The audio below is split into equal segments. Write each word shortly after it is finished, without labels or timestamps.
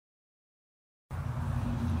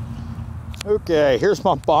Okay, here's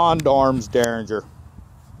my Bond Arms Derringer,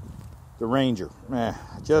 the Ranger. Man,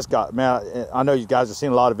 I know you guys have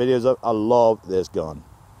seen a lot of videos of. I love this gun.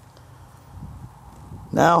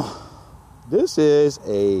 Now, this is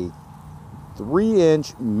a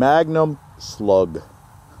 3-inch Magnum Slug.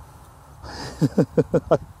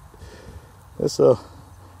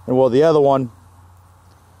 And well, the other one,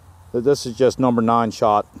 this is just number 9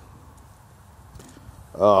 shot.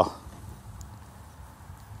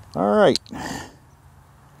 All right,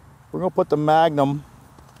 we're gonna put the Magnum,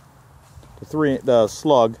 the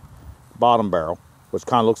Slug, bottom barrel, which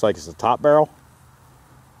kind of looks like it's the top barrel,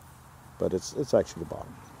 but it's actually the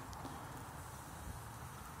bottom.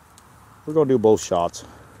 We're gonna do both shots.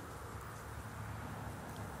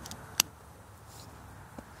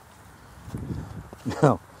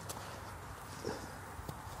 Now,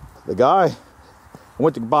 the guy, I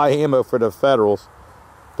went to buy ammo for the Federals,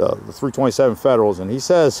 the 327 Federals, and he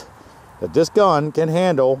says that this gun can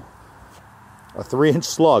handle a 3-inch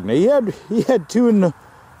slug. Now he had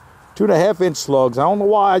 2.5-inch slugs. I don't know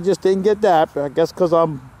why I just didn't get that. I guess because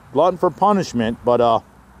I'm glutton for punishment. But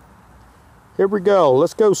here we go.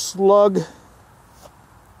 Let's go slug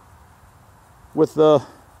with the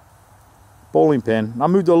bowling pin. I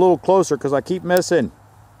moved a little closer because I keep missing.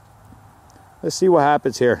 Let's see what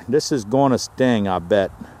happens here. This is going to sting, I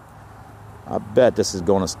bet. I bet this is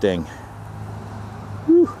going to sting.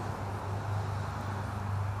 Whew.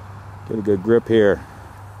 Get a good grip here.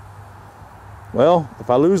 Well, if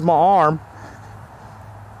I lose my arm,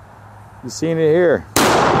 you seen it here.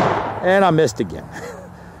 And I missed again.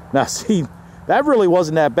 Now see, that really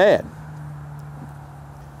wasn't that bad.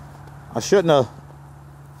 I shouldn't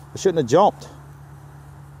have jumped.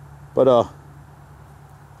 But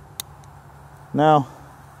now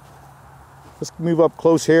let's move up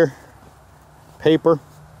close here. Paper.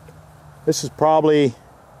 This is probably,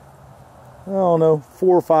 I don't know,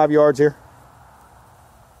 4 or 5 yards here.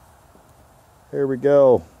 Here we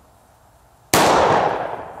go.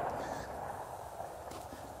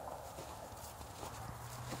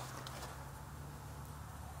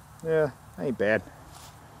 Yeah, ain't bad.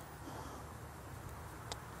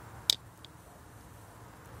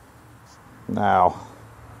 Now,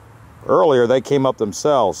 earlier they came up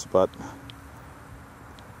themselves, but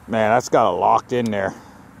man, that's got it locked in there.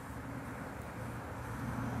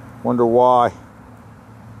 Wonder why.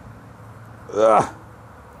 Ugh.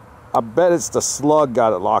 I bet it's the slug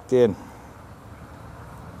got it locked in.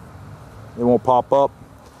 It won't pop up.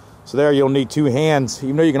 So there you'll need 2 hands.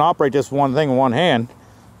 Even though you can operate this one thing in one hand.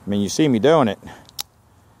 I mean, you see me doing it.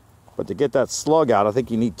 But to get that slug out, I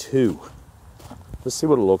think you need 2. Let's see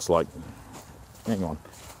what it looks like. Hang on. I'm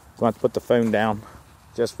going to have to put the phone down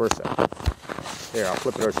just for a second. Here, I'll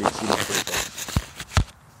flip it over so you can see my pretty thing.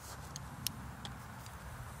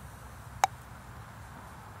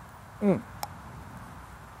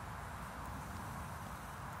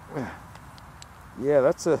 Yeah,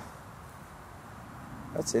 that's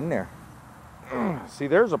in there. See,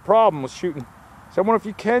 there's a problem with shooting. So I wonder if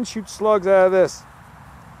you can shoot slugs out of this.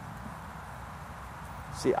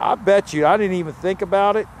 See, I bet you I didn't even think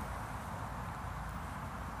about it.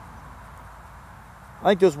 I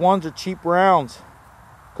think those ones are cheap rounds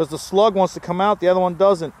because the slug wants to come out, the other one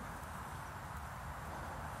doesn't.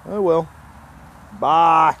 Oh well.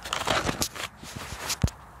 Bye.